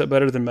nobody knows that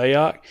better than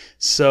Mayock.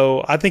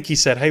 So I think he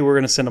said, hey, we're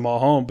going to send them all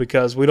home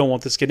because we don't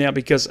want this getting out,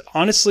 because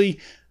honestly,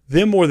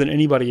 them more than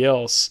anybody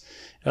else,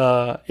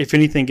 if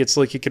anything gets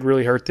leaked, it could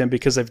really hurt them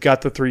because they've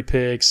got the 3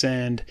 picks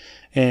and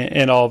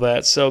all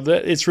that. So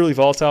it's really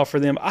volatile for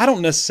them. I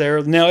don't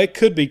necessarily – now, it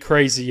could be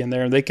crazy in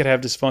there, and they could have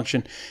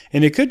dysfunction.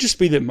 And it could just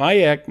be that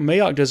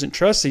Mayock doesn't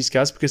trust these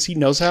guys because he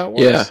knows how it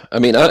works. Yeah, I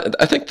mean,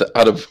 I think that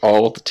out of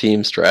all of the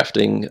teams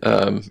drafting,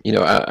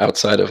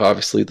 outside of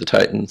obviously the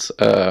Titans,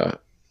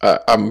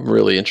 I'm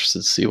really interested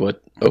to see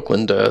what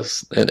Oakland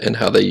does and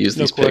how they use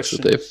these picks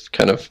that they've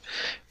kind of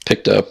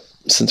picked up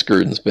since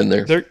Gruden's been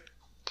there.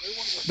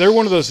 They're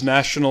one of those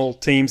national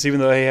teams, even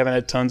though they haven't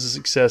had tons of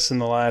success in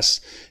the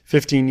last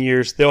 15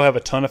 years. They'll have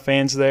a ton of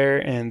fans there,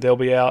 and they'll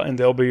be out, and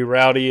they'll be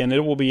rowdy, and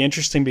it will be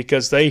interesting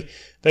because they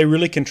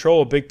really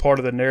control a big part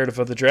of the narrative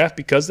of the draft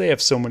because they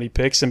have so many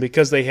picks and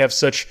because they have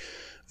such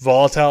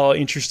volatile,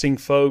 interesting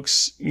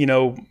folks,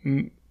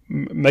 making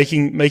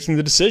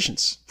the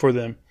decisions for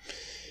them.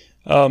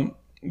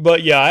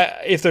 But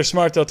yeah, if they're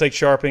smart, they'll take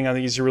Sharping. I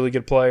think he's a really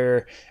good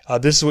player.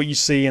 This is what you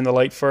see in the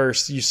late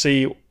first. You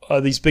see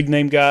these big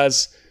name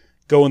guys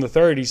go in the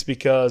 30s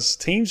because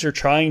teams are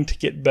trying to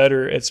get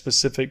better at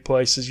specific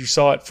places. You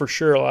saw it for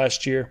sure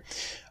last year.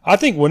 I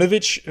think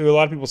Winovich, who a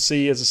lot of people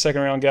see as a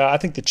second-round guy, I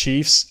think the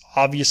Chiefs,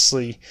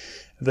 obviously,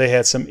 they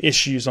had some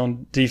issues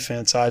on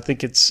defense. I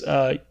think it's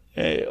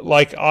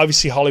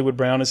obviously Hollywood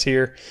Brown is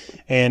here,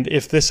 and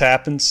if this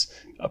happens,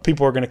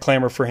 people are going to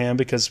clamor for him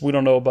because we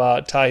don't know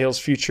about Ty Hill's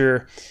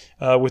future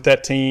with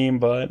that team,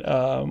 but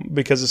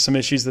because of some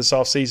issues this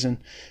offseason.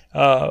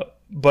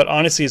 But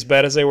honestly, as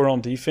bad as they were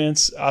on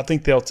defense, I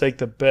think they'll take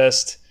the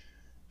best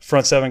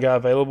front seven guy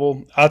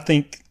available. I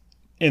think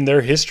in their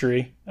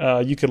history,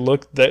 you could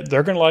look that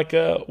they're going to like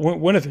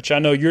Winovich. I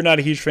know you're not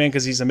a huge fan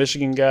because he's a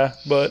Michigan guy,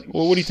 but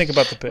what do you think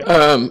about the pick?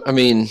 I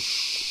mean,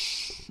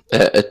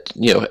 I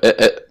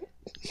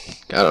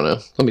don't know.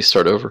 Let me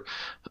start over.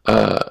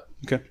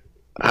 Okay.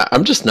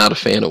 I'm just not a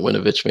fan of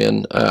Winovich,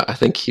 man. I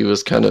think he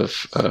was kind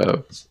of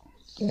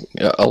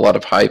a lot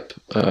of hype.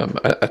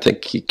 I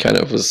think he kind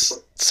of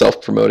was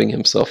self-promoting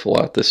himself a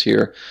lot this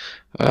year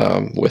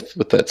with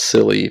that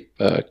silly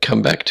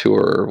comeback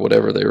tour or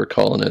whatever they were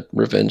calling it,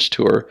 revenge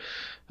tour,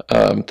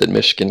 that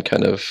Michigan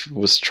kind of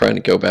was trying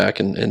to go back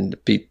and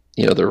beat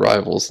their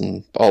rivals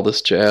and all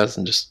this jazz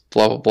and just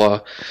blah, blah, blah.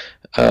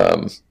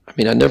 I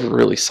mean, I never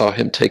really saw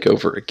him take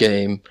over a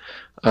game,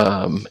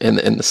 and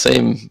the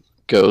same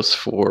goes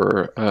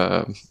for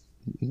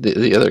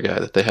the other guy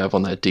that they have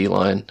on that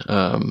D-line.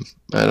 I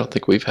don't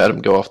think we've had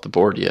him go off the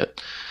board yet.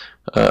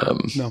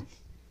 No.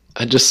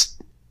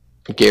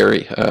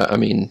 Gary, I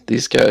mean,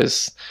 these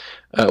guys,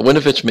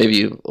 Winovich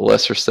maybe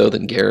lesser so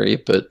than Gary,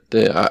 but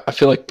I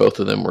feel like both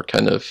of them were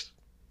kind of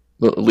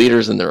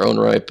leaders in their own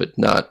right, but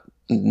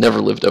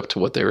never lived up to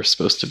what they were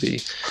supposed to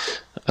be.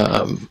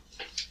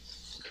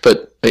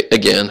 But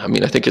again, I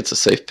mean, I think it's a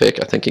safe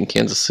pick. I think in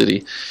Kansas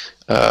City,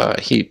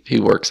 he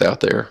works out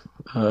there,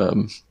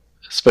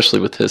 especially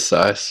with his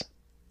size.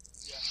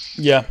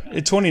 Yeah,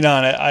 at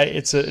 29,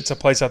 it's a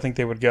place I think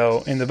they would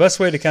go. And the best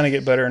way to kind of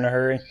get better in a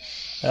hurry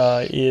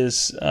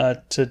is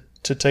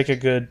to take a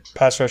good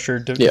pass rusher,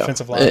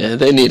 defensive line. And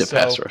they need a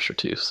pass rusher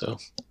too. So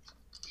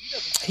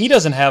he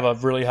doesn't have a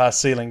really high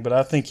ceiling, but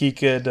I think he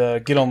could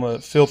get on the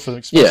field for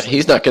the. Yeah,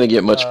 he's not going to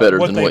get much better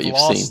than what you've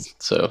seen.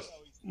 So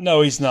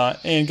no, he's not.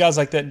 And guys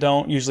like that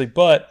don't usually.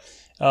 But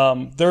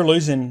they're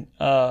losing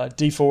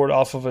D Ford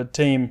off of a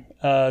team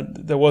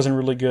that wasn't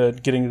really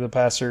good getting to the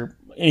passer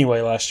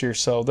anyway last year.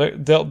 So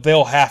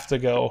they'll have to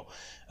go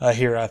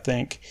here, I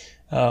think.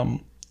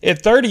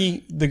 At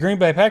 30, the Green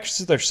Bay Packers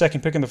is their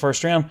second pick in the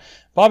first round.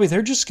 Bobby,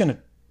 they're just gonna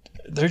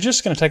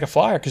take a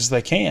flyer because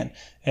they can.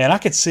 And I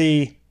could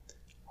see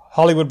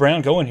Hollywood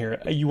Brown going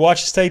here. You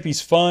watch his tape,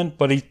 he's fun,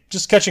 but he's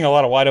just catching a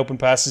lot of wide open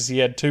passes. He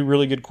had two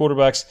really good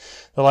quarterbacks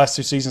the last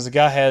 2 seasons. The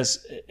guy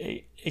has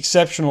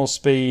exceptional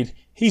speed.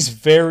 He's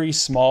very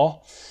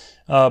small.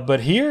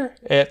 But here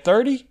at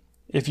 30,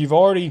 if you've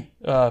already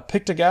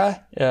picked a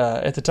guy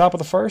at the top of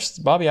the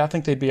first, Bobby, I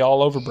think they'd be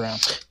all over Brown.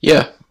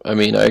 Yeah, I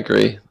mean, I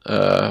agree.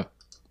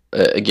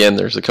 Again,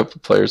 there's a couple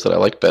of players that I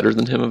like better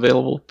than him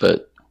available,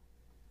 but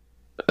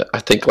I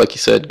think, like you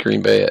said,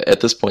 Green Bay at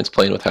this point is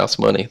playing with house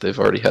money. They've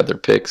already had their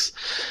picks,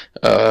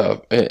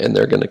 and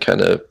they're going to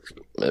kind of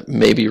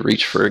maybe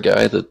reach for a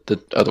guy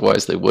that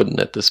otherwise they wouldn't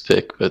at this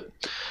pick. But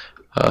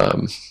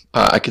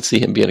I could see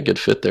him being a good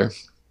fit there.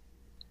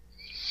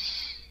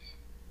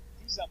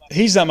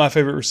 He's not my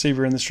favorite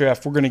receiver in this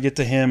draft. We're going to get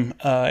to him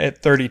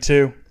at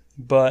 32.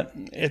 But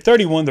at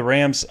 31, the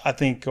Rams, I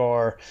think,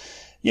 are,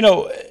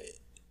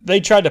 they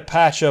tried to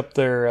patch up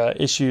their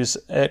issues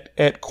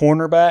at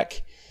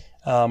cornerback.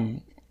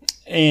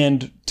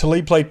 And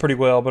Talib played pretty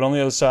well, but on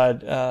the other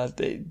side,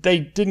 they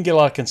didn't get a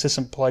lot of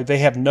consistent play. They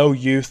have no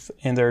youth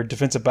in their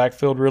defensive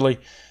backfield, really.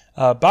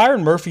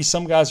 Byron Murphy,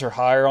 some guys are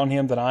higher on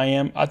him than I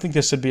am. I think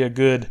this would be a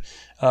good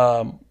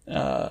kind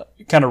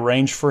of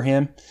range for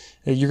him.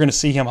 You're going to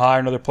see him higher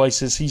in other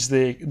places. He's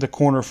the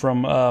corner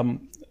from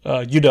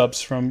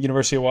UW from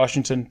University of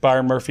Washington,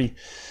 Byron Murphy.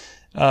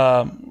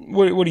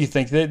 What do you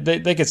think?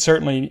 They could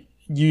certainly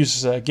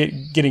use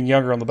getting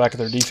younger on the back of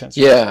their defense.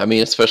 Yeah, I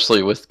mean,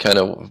 especially with kind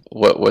of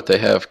what they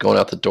have going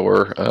out the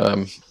door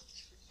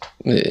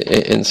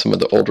in some of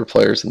the older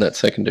players in that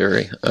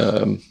secondary.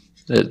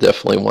 They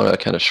definitely want to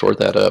kind of shore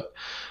that up,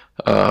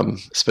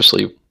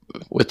 especially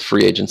with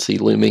free agency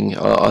looming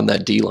on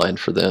that D-line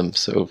for them.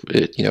 So,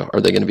 are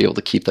they going to be able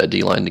to keep that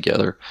D-line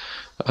together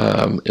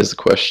is the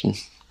question.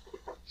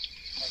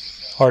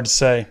 Hard to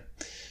say.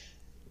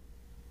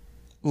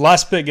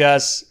 Last pick,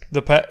 guys,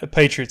 the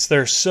Patriots.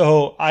 They're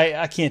so –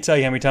 I can't tell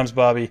you how many times,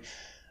 Bobby,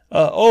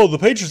 the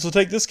Patriots will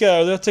take this guy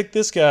or they'll take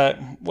this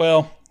guy.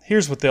 Well,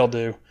 here's what they'll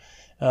do.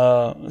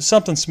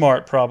 Something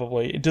smart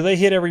probably. Do they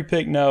hit every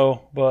pick?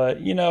 No. But,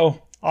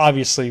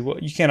 obviously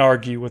you can't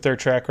argue with their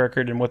track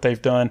record and what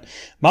they've done.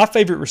 My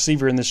favorite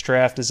receiver in this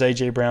draft is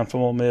A.J. Brown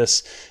from Ole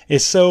Miss.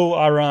 It's so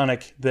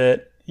ironic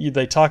that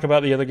they talk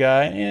about the other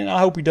guy, and I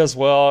hope he does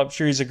well. I'm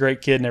sure he's a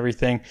great kid and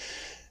everything.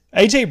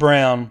 A.J.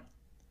 Brown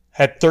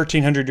had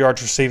 1,300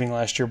 yards receiving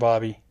last year,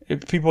 Bobby.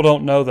 People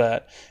don't know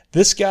that.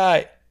 This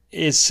guy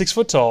is 6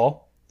 foot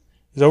tall.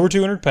 He's over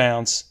 200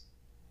 pounds.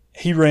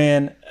 He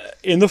ran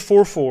in the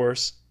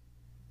 4.4s.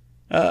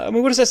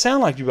 What does that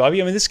sound like to you,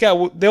 Bobby? I mean, this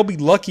guy, they'll be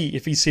lucky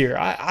if he's here.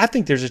 I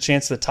think there's a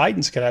chance the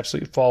Titans could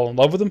absolutely fall in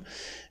love with him.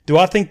 Do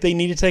I think they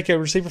need to take a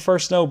receiver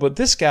first? No, but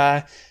this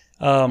guy,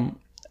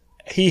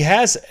 he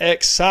has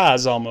X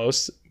size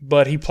almost,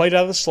 but he played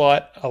out of the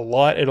slot a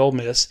lot at Ole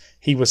Miss.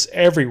 He was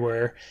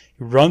everywhere.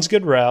 He runs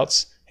good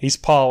routes. He's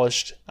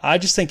polished. I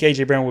just think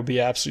A.J. Brown would be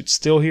absolute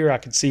still here. I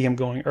could see him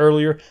going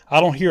earlier.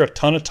 I don't hear a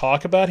ton of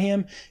talk about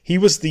him. He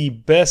was the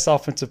best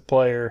offensive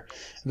player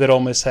that Ole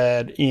Miss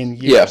had in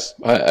years. Yes,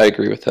 I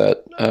agree with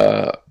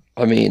that.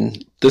 I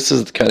mean, this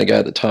is the kind of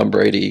guy that Tom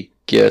Brady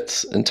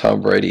gets, and Tom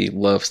Brady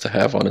loves to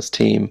have on his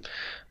team.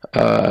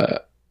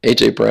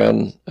 A.J.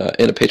 Brown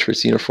in a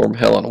Patriots uniform,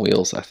 hell on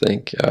wheels, I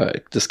think.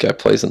 This guy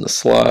plays in the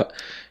slot.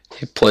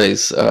 He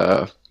plays,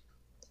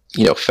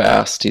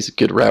 fast. He's a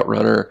good route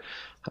runner.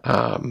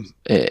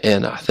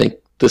 And I think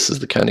this is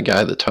the kind of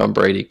guy that Tom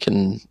Brady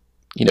can,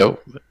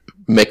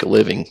 make a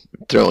living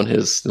throwing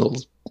his little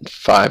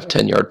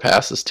 5-10 yard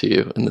passes to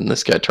you. And then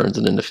this guy turns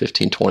it into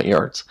 15-20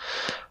 yards.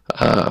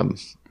 And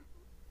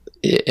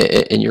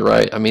you're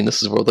right. I mean,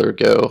 this is where they'll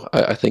go.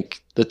 I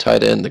think the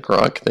tight end, the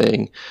Gronk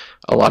thing,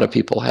 a lot of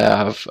people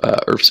have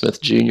Irv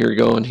Smith Jr.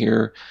 going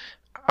here.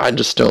 I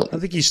just don't. I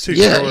think he's too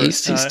short. Yeah,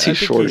 he's too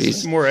short.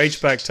 He's more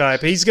H-back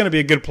type. He's going to be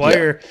a good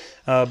player,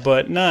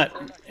 but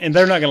not. And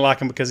they're not going to like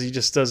him because he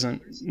just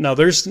doesn't. No,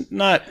 there's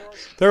not.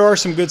 There are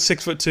some good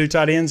 6'2"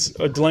 tight ends.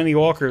 Delaney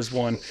Walker is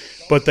one,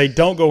 but they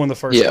don't go in the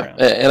first round.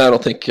 Yeah, and I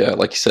don't think,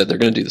 like you said, they're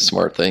going to do the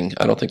smart thing.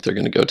 I don't think they're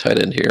going to go tight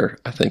end here.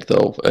 I think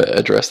they'll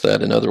address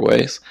that in other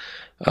ways.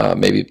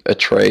 maybe a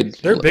trade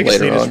Their biggest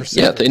later need is on.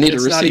 receiver. Yeah, they need a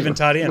receiver. It's not even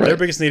tight end. Right. Their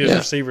biggest need is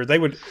receiver.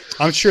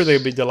 I'm sure they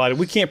would be delighted.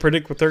 We can't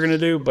predict what they're going to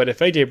do, but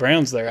if A.J.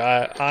 Brown's there,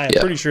 I am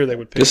pretty sure they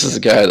would pick This him. is a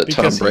guy that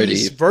Tom Because Brady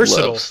he's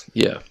versatile. loves.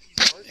 Yeah.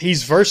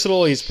 He's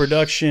versatile. He's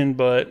production,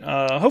 but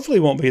hopefully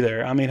he won't be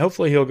there. I mean,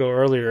 hopefully he'll go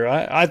earlier.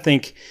 I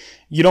think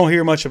you don't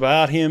hear much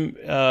about him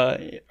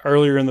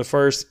earlier in the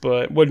first,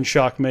 but it wouldn't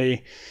shock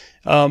me.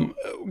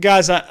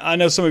 Guys, I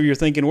know some of you are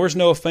thinking, where's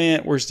Noah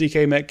Fant? Where's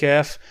DK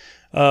Metcalf?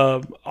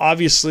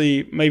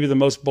 Obviously, maybe the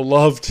most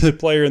beloved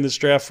player in this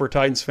draft for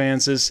Titans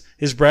fans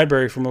is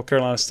Bradbury from North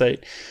Carolina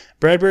State.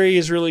 Bradbury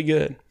is really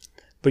good,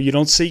 but you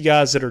don't see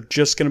guys that are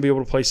just going to be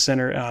able to play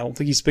center. I don't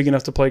think he's big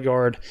enough to play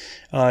guard.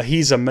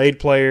 He's a made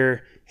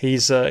player.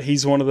 He's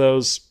one of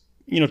those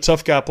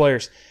tough guy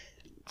players.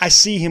 I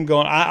see him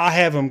going. I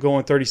have him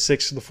going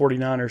 36 to the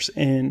 49ers.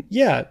 And,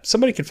 yeah,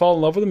 somebody could fall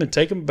in love with him and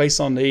take him based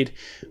on need.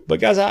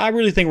 But, guys, I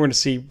really think we're going to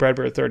see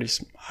Bradbury at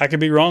 30s. I could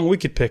be wrong. We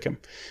could pick him.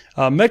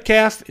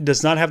 Metcalf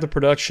does not have the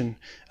production.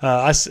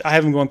 I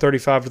have him going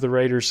 35 to the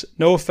Raiders.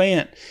 Noah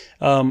Fant,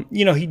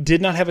 he did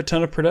not have a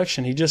ton of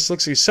production. He just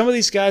looks like some of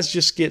these guys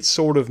just get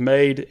sort of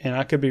made, and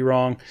I could be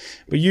wrong.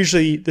 But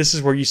usually this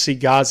is where you see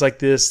guys like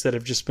this that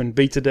have just been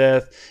beat to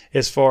death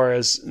as far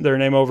as their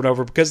name over and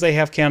over because they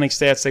have counting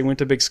stats. They went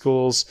to big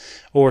schools,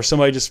 or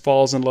somebody just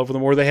falls in love with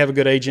them, or they have a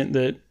good agent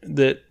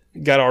that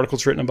got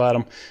articles written about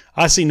him.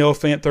 I see Noah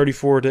Fant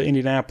 34 to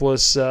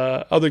Indianapolis.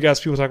 Other guys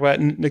people talk about,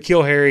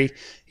 N'Keal Harry,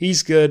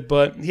 he's good,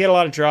 but he had a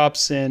lot of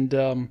drops, and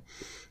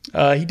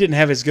he didn't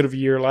have as good of a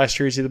year last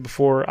year as he did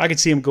before. I could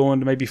see him going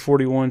to maybe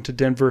 41 to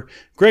Denver.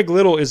 Greg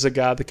Little is a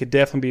guy that could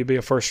definitely be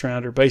a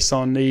first-rounder based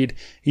on need.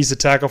 He's a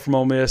tackle from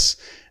Ole Miss.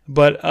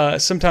 But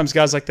sometimes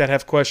guys like that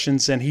have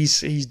questions, and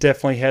he's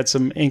definitely had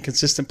some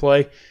inconsistent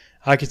play.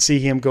 I could see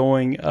him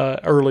going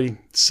early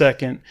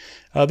second.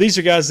 These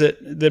are guys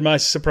that might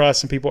surprise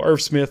some people.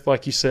 Irv Smith,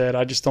 like you said,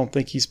 I just don't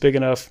think he's big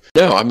enough.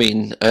 No, I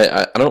mean,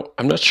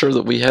 I'm not sure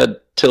that we had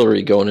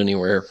Tillery going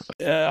anywhere.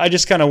 I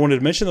just kind of wanted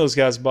to mention those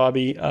guys,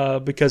 Bobby,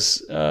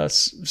 because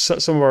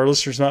some of our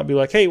listeners might be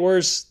like, "Hey,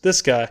 where's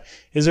this guy?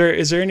 Is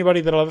there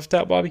anybody that I left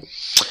out, Bobby?"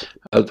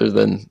 Other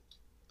than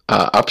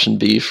option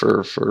B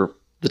for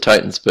the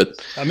Titans, but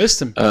I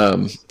missed him.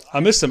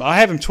 I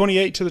have him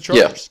 28 to the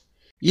Chargers.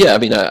 Yeah, I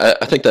mean, I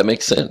think that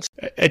makes sense.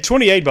 At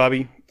 28,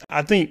 Bobby,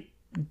 I think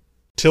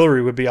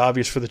Tillery would be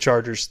obvious for the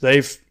Chargers.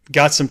 They've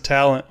got some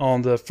talent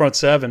on the front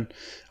seven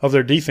of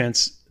their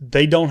defense.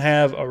 They don't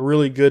have a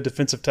really good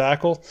defensive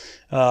tackle.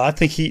 I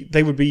think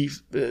they would be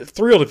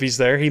thrilled if he's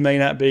there. He may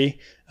not be,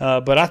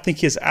 but I think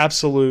his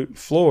absolute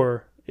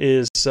floor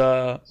is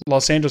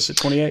Los Angeles at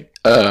 28.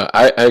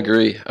 I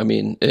agree. I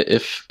mean,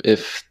 if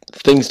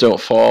things don't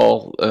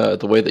fall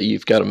the way that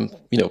you've got them,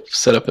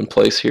 set up in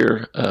place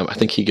here, I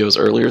think he goes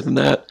earlier than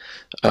that.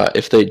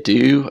 If they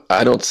do,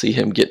 I don't see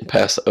him getting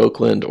past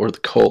Oakland or the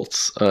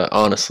Colts.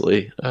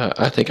 Honestly,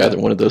 I think either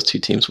one of those two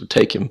teams would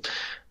take him.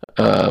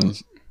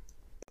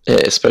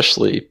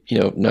 Especially,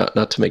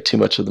 not to make too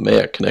much of the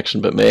Mayock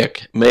connection, but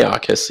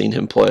Mayock has seen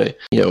him play,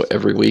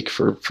 every week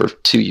for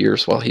 2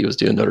 years while he was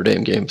doing Notre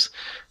Dame games.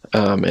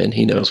 And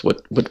he knows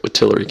what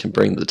Tillery can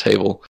bring to the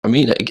table. I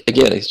mean,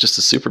 again, he's just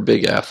a super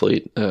big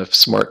athlete,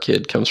 smart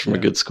kid, comes from a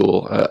good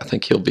school. I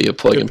think he'll be a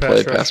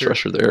plug-and-play pass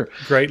rusher there.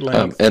 Great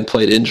length. And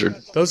played injured.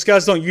 Those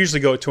guys don't usually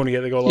go at 28.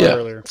 They go a lot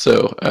earlier.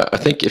 So I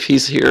think if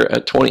he's here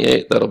at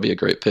 28, that'll be a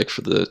great pick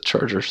for the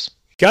Chargers.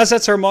 Guys,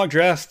 that's our mock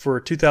draft for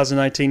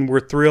 2019.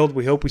 We're thrilled.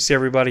 We hope we see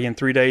everybody in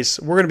 3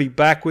 days. We're going to be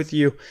back with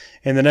you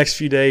in the next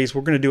few days.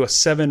 We're going to do a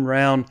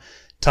 7-round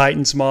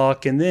Titans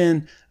mock, and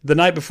then the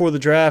night before the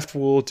draft,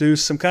 we'll do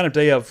some kind of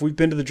day of. We've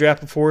been to the draft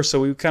before, so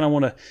we kind of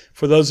want to,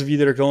 for those of you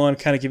that are going,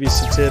 kind of give you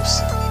some tips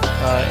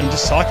and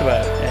just talk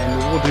about it.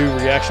 And we'll do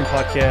reaction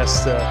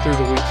podcasts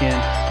through the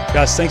weekend.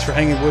 Guys, thanks for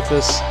hanging with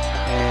us,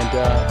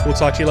 and we'll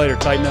talk to you later.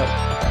 Tighten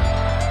up.